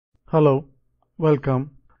Hello,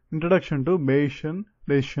 welcome. Introduction to Bayesian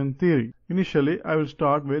decision theory. Initially, I will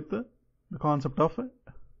start with the concept of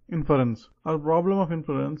inference. Our problem of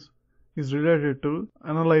inference is related to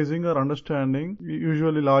analyzing or understanding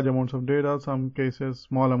usually large amounts of data, some cases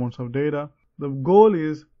small amounts of data. The goal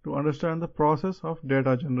is to understand the process of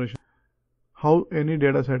data generation, how any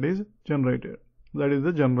data set is generated. That is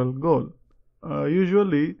the general goal.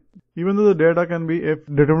 Usually, even though the data can be a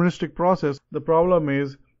deterministic process, the problem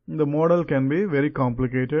is the model can be very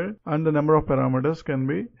complicated and the number of parameters can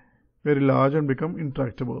be very large and become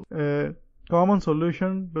intractable. A common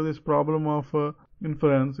solution to this problem of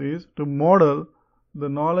inference is to model the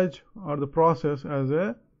knowledge or the process as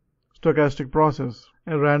a stochastic process,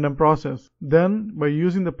 a random process. Then, by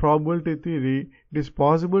using the probability theory, it is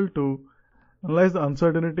possible to analyze the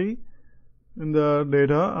uncertainty in the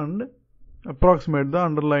data and approximate the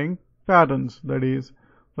underlying patterns. That is,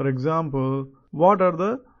 for example, what are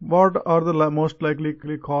the most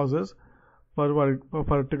likely causes for a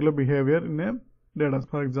particular behavior in a data.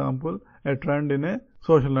 For example, a trend in a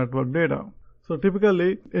social network data. So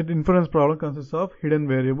typically, an inference problem consists of hidden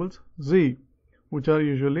variables z, which are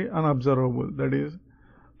usually unobservable. That is,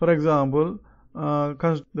 for example,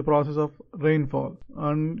 the process of rainfall,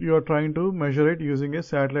 and you are trying to measure it using a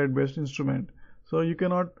satellite-based instrument. So you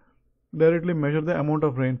cannot directly measure the amount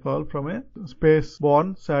of rainfall from a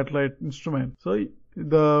space-borne satellite instrument. So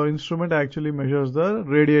the instrument actually measures the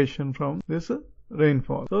radiation from this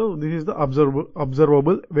rainfall. So this is the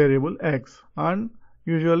observable variable x, and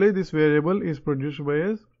usually this variable is produced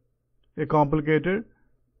by a complicated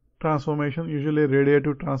transformation, usually a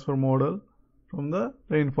radiative transfer model from the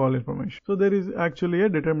rainfall information. So there is actually a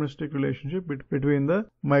deterministic relationship between the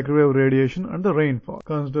microwave radiation and the rainfall,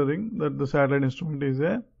 considering that the satellite instrument is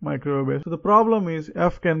a microwave based. So the problem is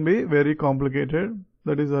f can be very complicated,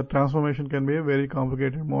 that is, the transformation can be a very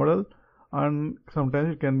complicated model, and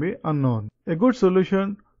sometimes it can be unknown. A good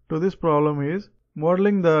solution to this problem is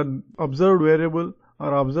modeling the observed variable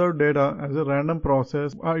or observed data as a random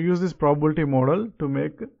process, or use this probability model to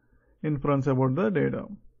make inference about the data.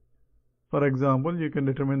 For example, you can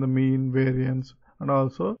determine the mean, variance, and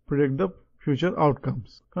also predict the future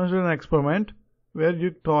outcomes. Consider an experiment where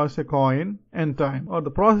you toss a coin n times, or the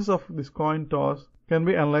process of this coin toss can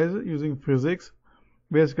be analyzed using physics.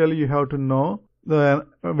 Basically, you have to know the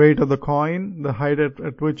weight of the coin, the height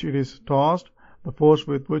at which it is tossed, the force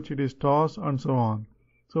with which it is tossed, and so on.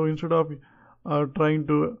 So instead of trying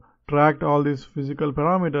to track all these physical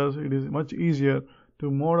parameters, it is much easier to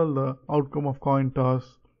model the outcome of coin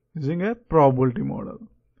toss using a probability model.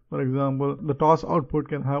 For example, the toss output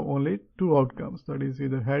can have only two outcomes, that is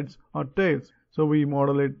either heads or tails. So we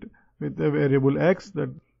model it with a variable x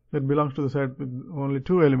that belongs to the set with only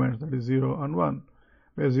two elements, that is 0 and 1,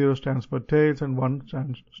 where 0 stands for tails and 1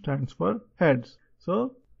 stands for heads.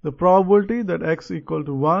 So the probability that x equal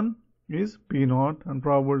to 1 is p0, and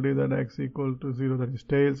probability that x equal to 0, that is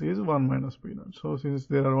tails, is 1 minus p0. So since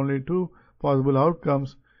there are only two possible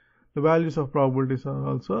outcomes, the values of probabilities are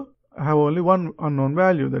also have only one unknown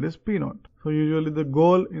value, that is p0. So usually the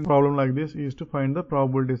goal in a problem like this is to find the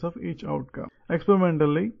probabilities of each outcome.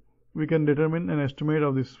 Experimentally, we can determine an estimate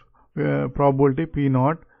of this probability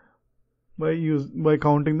p0 by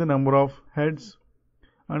counting the number of heads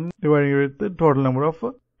and dividing it with the total number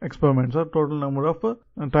of experiments, or total number of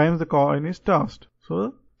times the coin is tossed.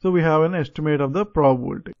 So we have an estimate of the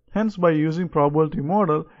probability. Hence, by using probability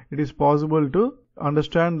model, it is possible to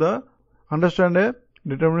understand a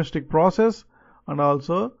deterministic process and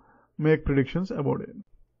also make predictions about it.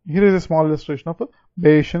 Here is a small illustration of a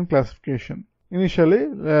Bayesian classification. Initially,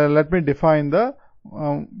 let me define the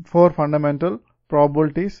four fundamental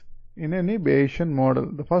probabilities in any Bayesian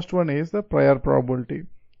model. The first one is the prior probability.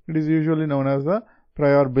 It is usually known as the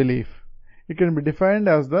prior belief. It can be defined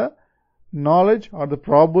as the knowledge or the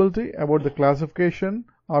probability about the classification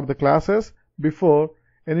or the classes before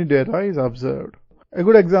any data is observed. A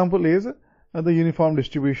good example is the uniform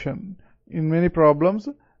distribution. In many problems,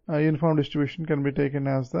 uniform distribution can be taken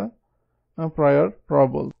as the prior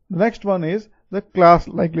probable. The next one is the class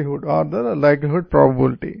likelihood or the likelihood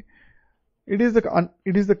probability. It is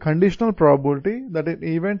the conditional probability that an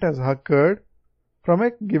event has occurred from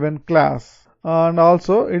a given class, and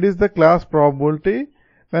also it is the class probability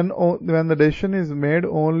when the decision is made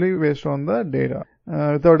only based on the data,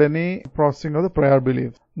 without any processing of the prior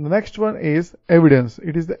beliefs. The next one is evidence.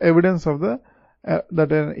 It is the evidence of the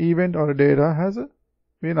that an event or a data has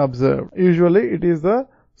been observed. Usually, it is the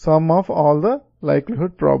sum of all the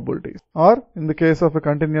likelihood probabilities, or in the case of a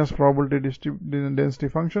continuous probability density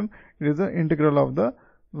function, it is the integral of the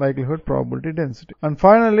likelihood probability density. And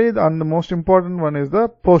finally, and the most important one is the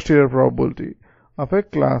posterior probability of a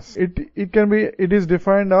class. It is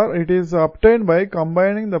defined, or it is obtained by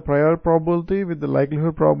combining the prior probability with the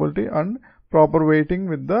likelihood probability and proper weighting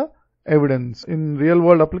with the evidence. In real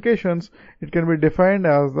world applications, it can be defined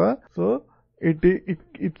as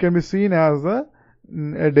it can be seen as a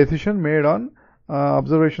decision made on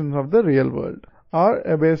observations of the real world,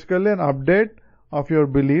 or basically an update of your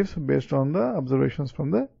beliefs based on the observations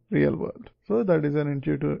from the real world. So that is an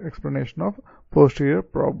intuitive explanation of posterior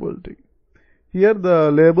probability. Here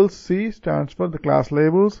the label C stands for the class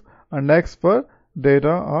labels and X for data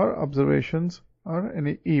or observations or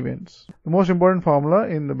any events. The most important formula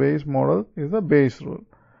in the Bayes model is the Bayes rule.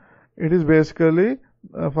 It is basically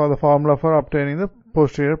for the formula for obtaining the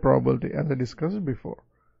posterior probability, as I discussed before.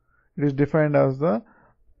 It is defined as the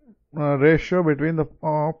ratio between the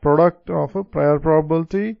product of a prior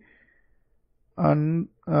probability and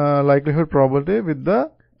likelihood probability with the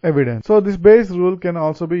evidence. So this Bayes rule can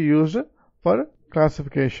also be used for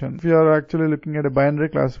classification. If you are actually looking at a binary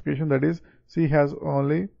classification, that is C has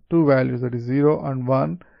only two values, that is 0 and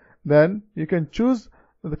 1, then you can choose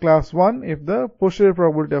the class 1 if the posterior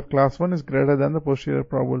probability of class 1 is greater than the posterior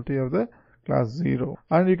probability of the class 0,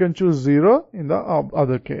 and you can choose 0 in the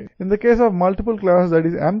other case. In the case of multiple classes, that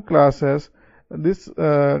is M classes, this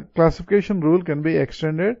classification rule can be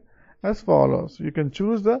extended as follows. You can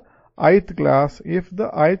choose the ith class if the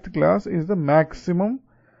ith class is the maximum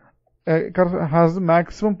has the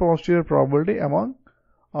maximum posterior probability among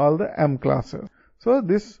all the M classes. So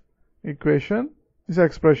this expression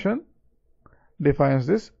defines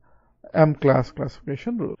this M class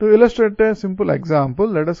classification rule. To illustrate a simple example,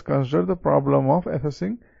 let us consider the problem of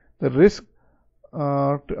assessing the risk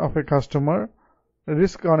of a customer,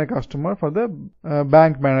 risk on a customer for the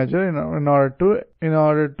bank manager in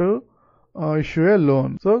order to issue a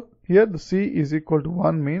loan. So here the C is equal to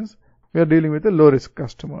 1 means we are dealing with a low risk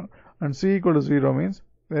customer, and C equal to 0 means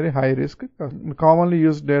very high risk. Commonly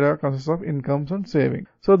used data consists of incomes and savings.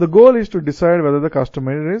 So the goal is to decide whether the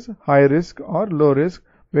customer is high risk or low risk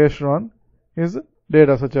based on his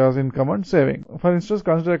data such as income and saving. For instance,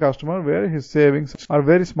 consider a customer where his savings are a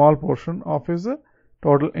very small portion of his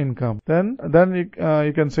total income. Then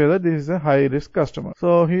you can say that this is a high risk customer.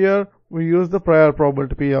 So here we use the prior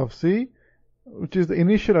probability P of C, which is the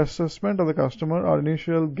initial assessment of the customer or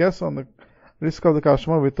initial guess on the risk of the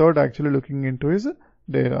customer without actually looking into his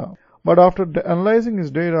data. But after analyzing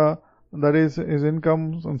his data, that is his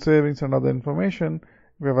incomes and savings and other information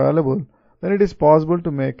available, then it is possible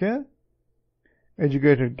to make a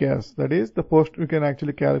educated guess. That is, we can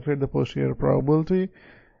actually calculate the posterior probability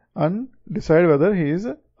and decide whether he is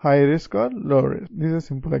high risk or low risk. This is a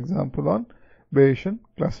simple example on Bayesian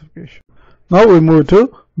classification. Now we move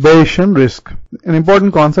to Bayesian risk. An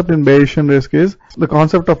important concept in Bayesian risk is the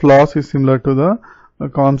concept of loss is similar to the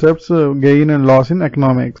concepts gain and loss in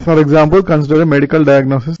economics. For example, consider a medical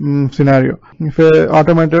diagnosis scenario. If an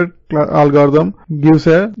automated algorithm gives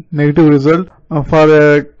a negative result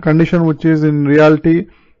for a condition which is in reality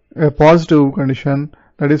a positive condition,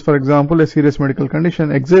 that is, for example, a serious medical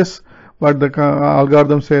condition exists, but the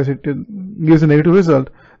algorithm says it gives a negative result,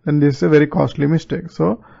 then this is a very costly mistake.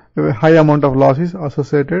 So a high amount of loss is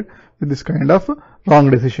associated with this kind of wrong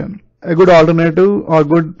decision. A good alternative or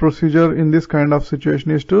good procedure in this kind of situation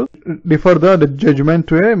is to defer the judgment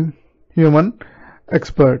to a human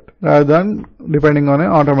expert rather than depending on an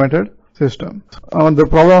automated system. The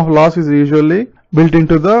problem of loss is usually built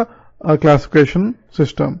into the classification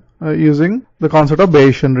system using the concept of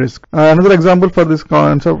Bayesian risk. Another example for this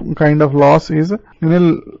kind of loss is in a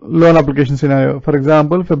loan application scenario. For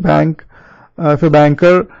example, if a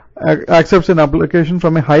banker accepts an application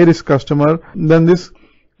from a high risk customer, then this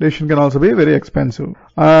decision can also be very expensive.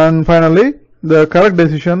 And finally, the correct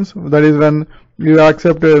decisions, that is when you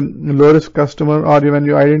accept a low risk customer or when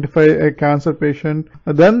you identify a cancer patient,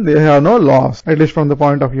 then they have no loss, at least from the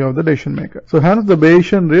point of view of the decision maker. So hence the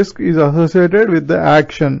Bayesian risk is associated with the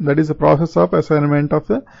action, that is the process of assignment of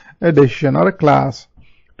a decision or a class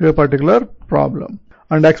to a particular problem.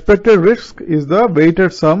 And expected risk is the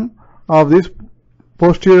weighted sum of these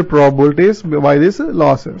posterior probabilities by these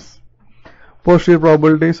losses. Posterior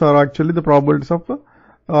probabilities are actually the probabilities of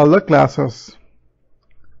all the classes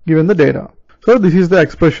given the data. So this is the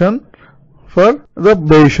expression for the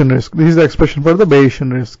Bayesian risk. This is the expression for the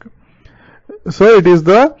Bayesian risk. So it is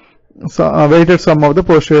the weighted sum of the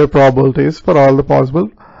posterior probabilities for all the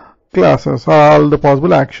possible classes or all the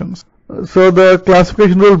possible actions. So the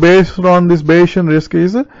classification rule based on this Bayesian risk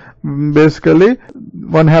is basically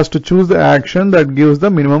one has to choose the action that gives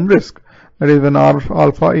the minimum risk. that is when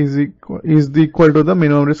alpha is equal to the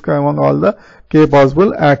minimum risk among all the k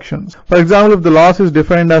possible actions. For example, if the loss is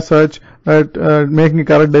defined as such that making a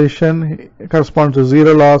correct decision corresponds to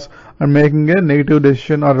zero loss, and making a negative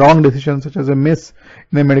decision or wrong decision such as a miss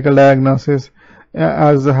in a medical diagnosis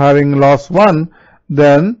as having loss 1,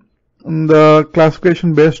 then the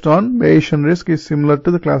classification based on Bayesian risk is similar to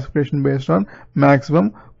the classification based on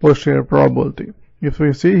maximum posterior probability. If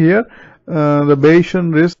we see here, the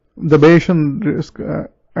Bayesian risk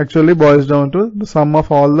actually boils down to the sum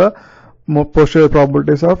of all the posterior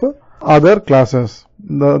probabilities of other classes,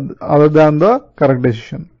 other than the correct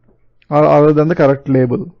decision or other than the correct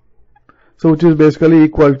label. So which is basically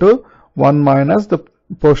equal to 1 minus the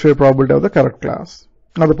posterior probability of the correct class,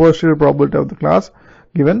 or the posterior probability of the class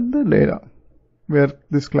given the data where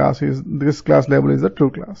this class label is the true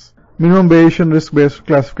class. Minimum Bayesian risk based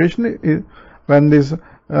classification is when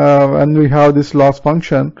we have this loss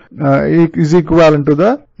function is equivalent to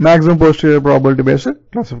the maximum posterior probability based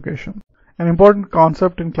classification. An important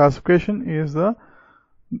concept in classification is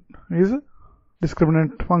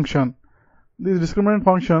discriminant function. These discriminant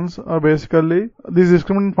functions are basically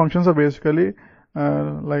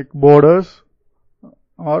like borders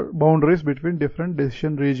or boundaries between different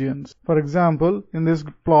decision regions. For example, in this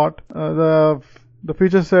plot, the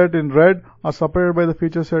feature set in red are separated by the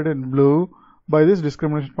feature set in blue by this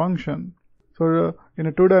discriminant function. So in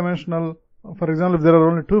a two-dimensional, for example, if there are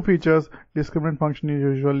only two features, discriminant function is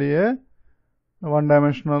usually a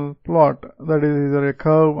one-dimensional plot, that is either a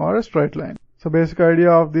curve or a straight line. So basic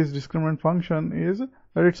idea of this discriminant function is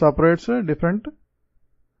that it separates different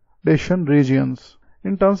decision regions.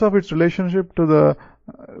 In terms of its relationship to the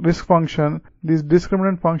risk function, these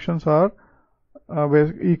discriminant functions are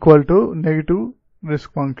equal to negative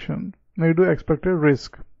risk function, negative expected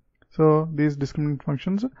risk. So these discriminant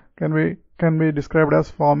functions can be described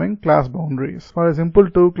as forming class boundaries. For a simple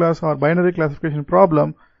two-class or binary classification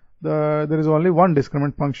problem, there is only one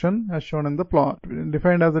discriminant function as shown in the plot,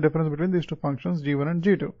 defined as the difference between these two functions g1 and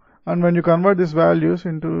g2. And when you convert these values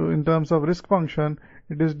in terms of risk function,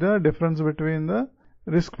 it is the difference between the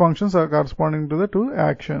risk functions are corresponding to the two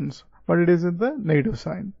actions, but it is in the negative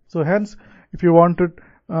sign. So hence, if you want to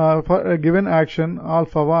for a given action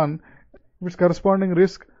alpha 1, its corresponding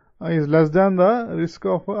risk is less than the risk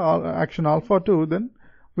of action alpha 2, then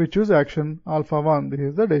we choose action alpha 1. This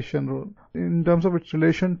is the decision rule. In terms of its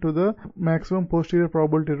relation to the maximum posterior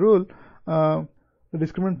probability rule, the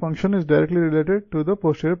discriminant function is directly related to the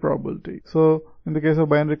posterior probability. So in the case of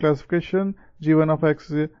binary classification, g1 of x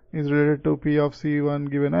is related to p of c1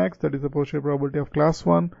 given x, that is the posterior probability of class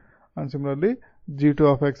 1, and similarly g2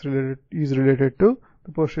 of x is related to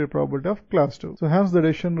the posterior probability of class 2. So hence the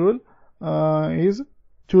decision rule is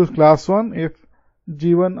choose class 1 if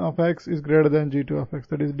g1 of x is greater than g2 of x,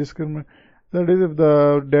 that is if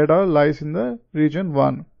the data lies in the region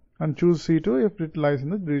 1, and choose c2 if it lies in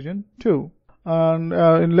the region 2.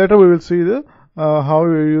 And later we will see the how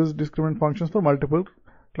we use discriminant functions for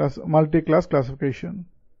multi-class classification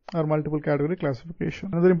or multiple category classification.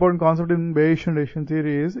 Another important concept in Bayesian decision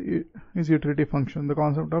theory is utility function, the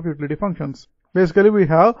concept of utility functions. Basically, we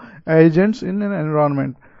have agents in an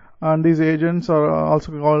environment, and these agents are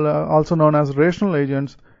also known as rational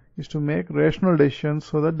agents, is to make rational decisions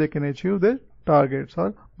so that they can achieve their targets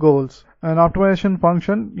or goals. An optimization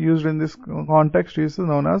function used in this context is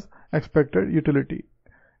known as expected utility.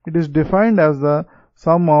 It is defined as the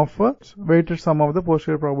weighted sum of the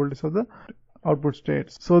posterior probabilities of the output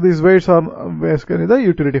states. So these weights are basically the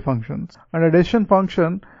utility functions. And a decision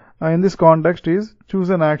function in this context is choose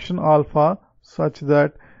an action alpha such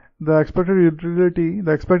that the expected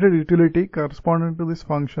utility corresponding to this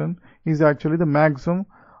function is actually the maximum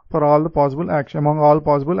for all the possible among all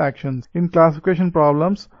possible actions. In classification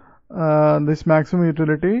problems, this maximum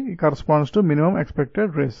utility corresponds to minimum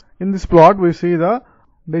expected risk. In this plot, we see the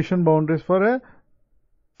decision boundaries for a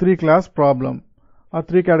three-class problem or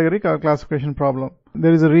three-category classification problem.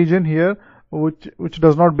 There is a region here which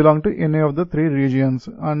does not belong to any of the three regions,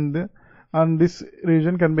 and this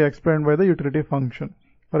region can be explained by the utility function.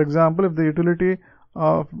 For example, if the utility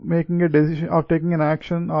of making a decision, of taking an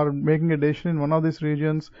action or making a decision in one of these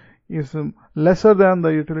regions is lesser than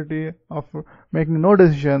the utility of making no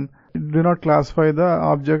decision, do not classify the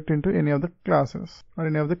object into any of the classes or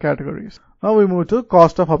any of the categories. Now we move to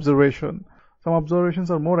cost of observation. Some observations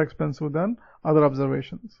are more expensive than other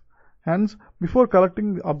observations. Hence, before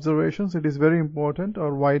collecting observations, it is very important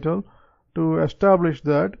or vital to establish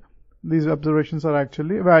that these observations are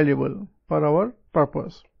actually valuable for our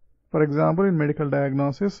purpose. For example, in medical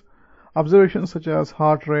diagnosis, observations such as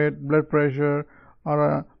heart rate, blood pressure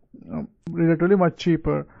are relatively much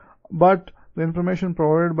cheaper. but the information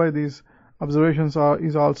provided by these observations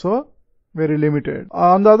is also very limited.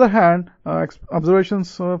 On the other hand,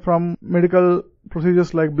 observations from medical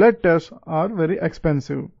procedures like blood tests are very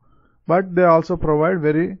expensive, but they also provide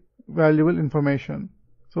very valuable information.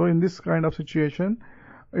 So in this kind of situation,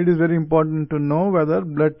 it is very important to know whether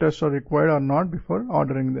blood tests are required or not before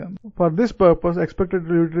ordering them. For this purpose, expected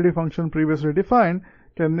utility function previously defined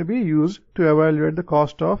can be used to evaluate the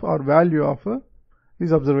cost of or value of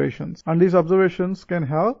these observations. And these observations can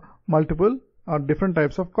have multiple or different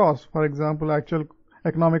types of costs. For example, actual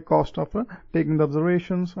economic cost of taking the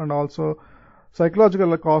observations, and also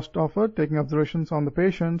psychological cost of taking observations on the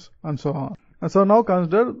patients, and so on. And so now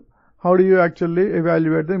consider how do you actually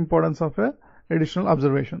evaluate the importance of a additional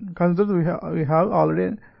observation. Consider we have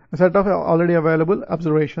already a set of already available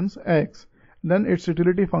observations x. Then its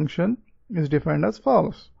utility function is defined as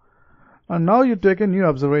follows. And now you take a new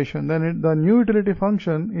observation. Then the new utility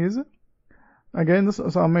function is again the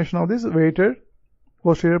summation of these weighted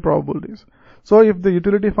posterior probabilities. So if the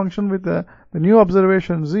utility function with the new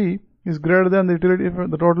observation z is greater than the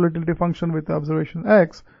total utility function with the observation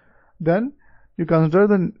x, then you consider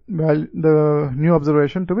the new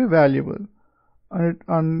observation to be valuable.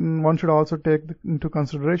 And one should also take into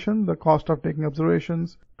consideration the cost of taking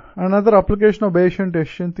observations. Another application of Bayesian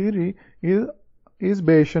decision theory is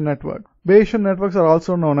Bayesian networks. Bayesian networks are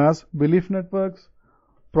also known as belief networks,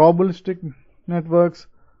 probabilistic networks,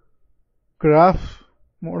 graph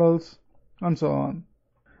models, and so on.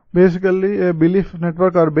 Basically, a belief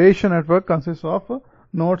network or Bayesian network consists of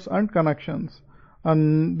nodes and connections,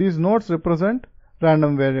 and these nodes represent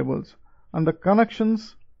random variables, and the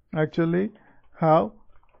connections actually are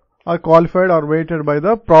qualified or weighted by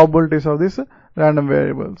the probabilities of these random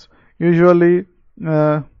variables. Usually,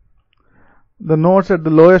 the nodes at the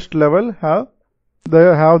lowest level have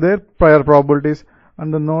their prior probabilities,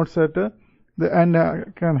 and the nodes at the end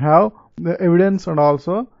can have the evidence and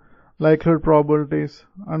also likelihood probabilities,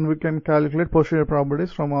 and we can calculate posterior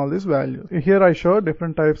probabilities from all these values. Here I show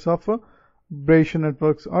different types of Bayesian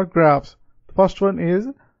networks or graphs. The first one is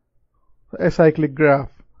a cyclic graph.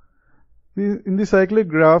 In the cyclic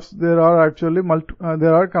graphs, there are actually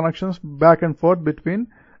connections back and forth between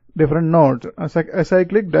different nodes. A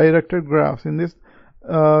cyclic directed graphs. In this,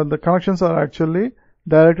 the connections are actually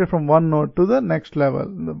directed from one node to the next level,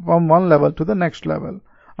 from one level to the next level,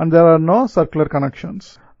 and there are no circular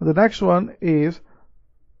connections. The next one is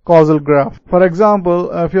causal graph. For example,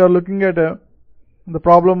 if you are looking at the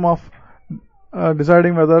problem of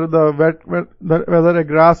deciding whether whether a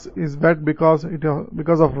grass is wet because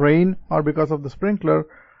of rain or because of the sprinkler,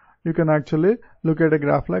 you can actually look at a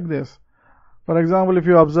graph like this. For example, if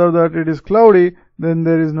you observe that it is cloudy, then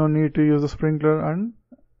there is no need to use the sprinkler, and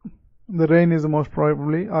the rain is the most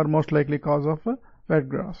probably or most likely cause of a wet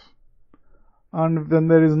grass. And then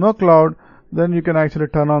there is no cloud, then you can actually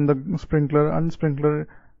turn on the sprinkler,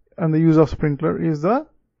 and the use of sprinkler is the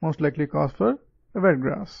most likely cause for a wet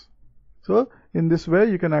grass. So in this way,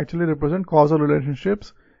 you can actually represent causal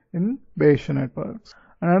relationships in Bayesian networks.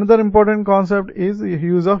 And another important concept is the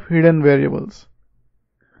use of hidden variables.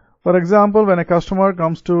 For example, when a customer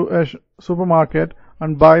comes to a supermarket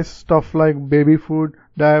and buys stuff like baby food,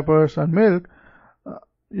 diapers, and milk,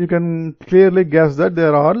 you can clearly guess that they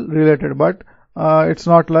are all related, but it's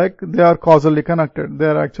not like they are causally connected. They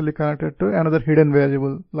are actually connected to another hidden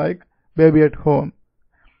variable like baby at home.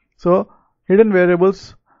 So hidden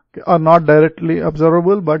variables are not directly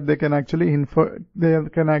observable, but they can actually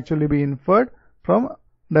be inferred from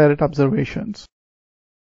direct observations.